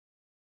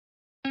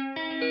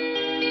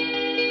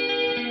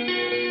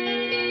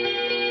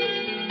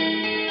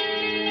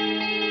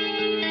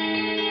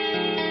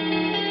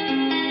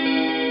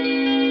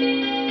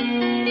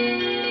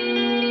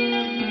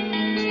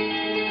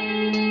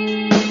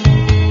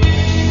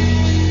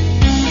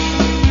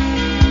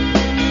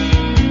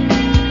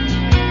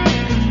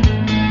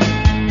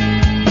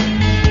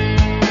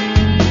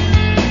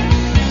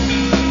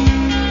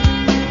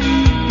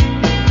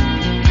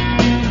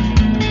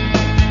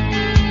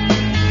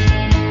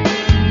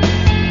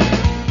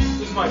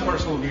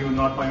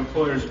about my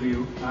employer's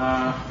view.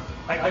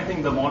 I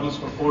think the models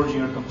for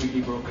 4G are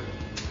completely broken.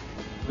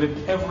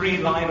 With every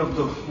line of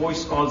the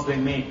voice calls they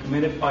make,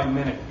 minute by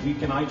minute, we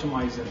can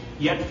itemize it.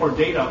 Yet for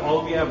data,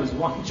 all we have is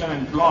one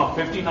giant blob,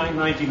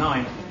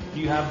 $59.99.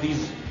 You have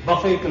these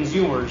buffet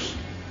consumers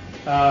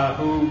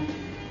who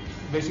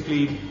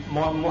basically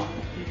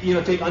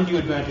take undue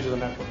advantage of the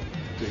network.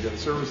 So you've got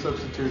service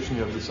substitution,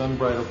 you have this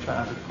unbridled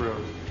traffic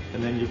growth,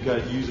 and then you've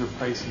got user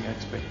pricing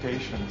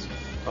expectations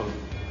of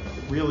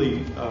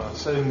really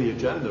setting the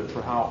agenda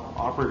for how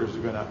operators are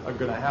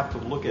going to have to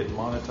look at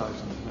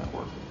monetizing the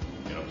network.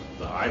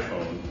 The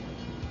iPhone,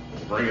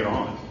 bring it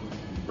on.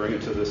 Bring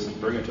it to the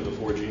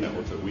 4G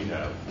network that we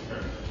have.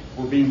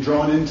 We're being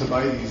drawn in to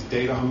buy these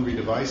data-hungry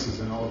devices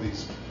and all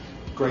these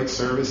great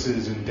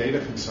services and data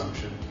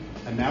consumption.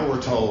 And now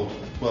we're told,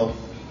 well,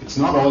 it's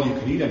not all you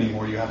can eat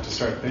anymore. You have to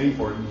start paying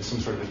for it in some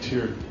sort of a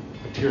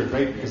tiered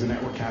rate because the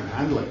network can't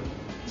handle it.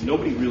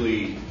 Nobody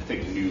really, I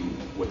think, knew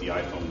what the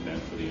iPhone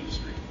meant for the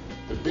industry.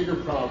 The bigger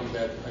problem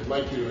that I'd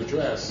like you to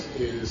address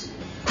is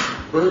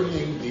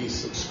burdening the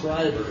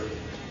subscriber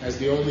as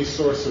the only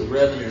source of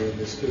revenue in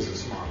this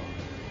business model.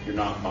 You're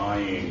not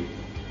buying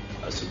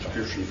a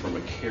subscription from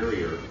a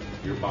carrier.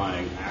 You're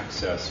buying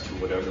access to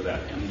whatever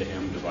that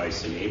M2M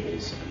device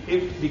enables.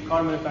 If the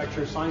car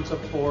manufacturer signs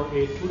up for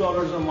a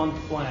 $2 a month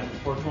plan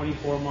for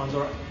 24 months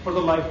or for the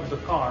life of the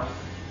car,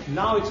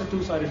 now it's a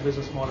two-sided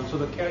business model. So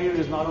the carrier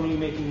is not only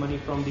making money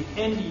from the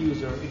end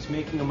user, it's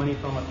making money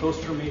from a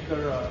toaster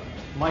maker, a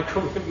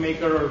microwave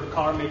maker, or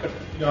car maker.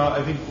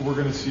 I think we're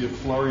going to see a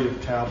flurry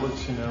of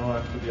tablets,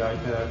 after the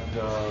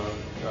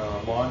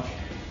iPad launch.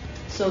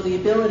 So the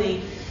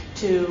ability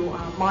to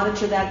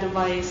monitor that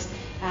device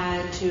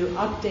and to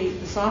update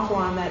the software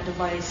on that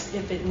device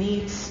if it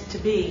needs to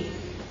be,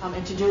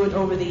 and to do it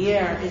over the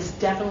air is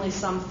definitely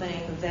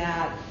something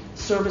that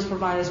service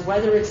providers,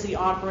 whether it's the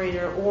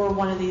operator or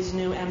one of these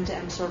new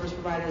M2M service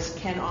providers,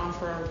 can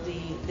offer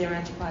their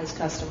enterprise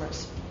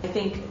customers. I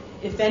think,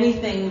 if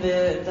anything,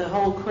 the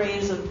whole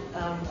craze of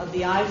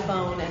the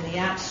iPhone and the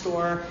App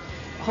Store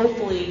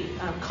hopefully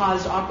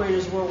caused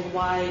operators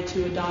worldwide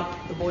to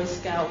adopt the Boy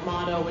Scout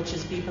motto, which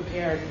is be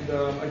prepared.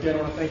 And again,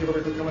 I want to thank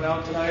everybody for coming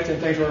out tonight,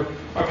 and thanks our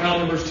panel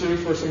members too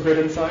for some great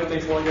insight.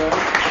 Thanks a lot, guys.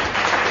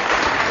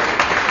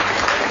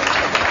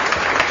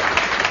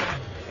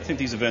 I think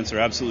these events are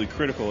absolutely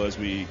critical as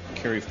we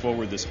carry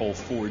forward this whole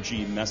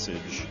 4G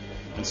message.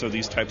 And so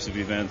these types of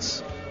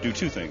events do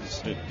two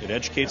things. It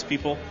educates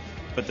people,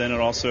 but then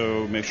it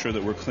also makes sure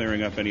that we're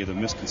clearing up any of the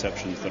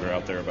misconceptions that are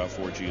out there about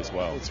 4G as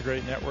well. It's a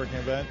great networking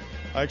event.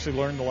 I actually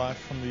learned a lot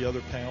from the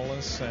other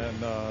panelists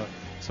and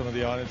some of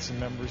the audience and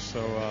members,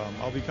 so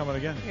I'll be coming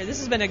again. Yeah, this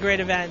has been a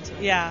great event,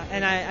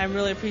 and I'm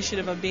really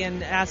appreciative of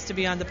being asked to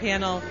be on the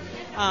panel.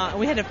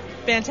 We had a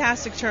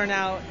fantastic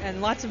turnout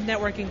and lots of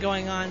networking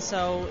going on,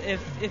 so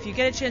if you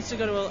get a chance to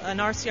go to an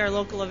RCR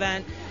local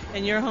event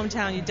in your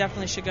hometown, you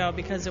definitely should go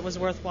because it was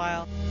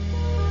worthwhile.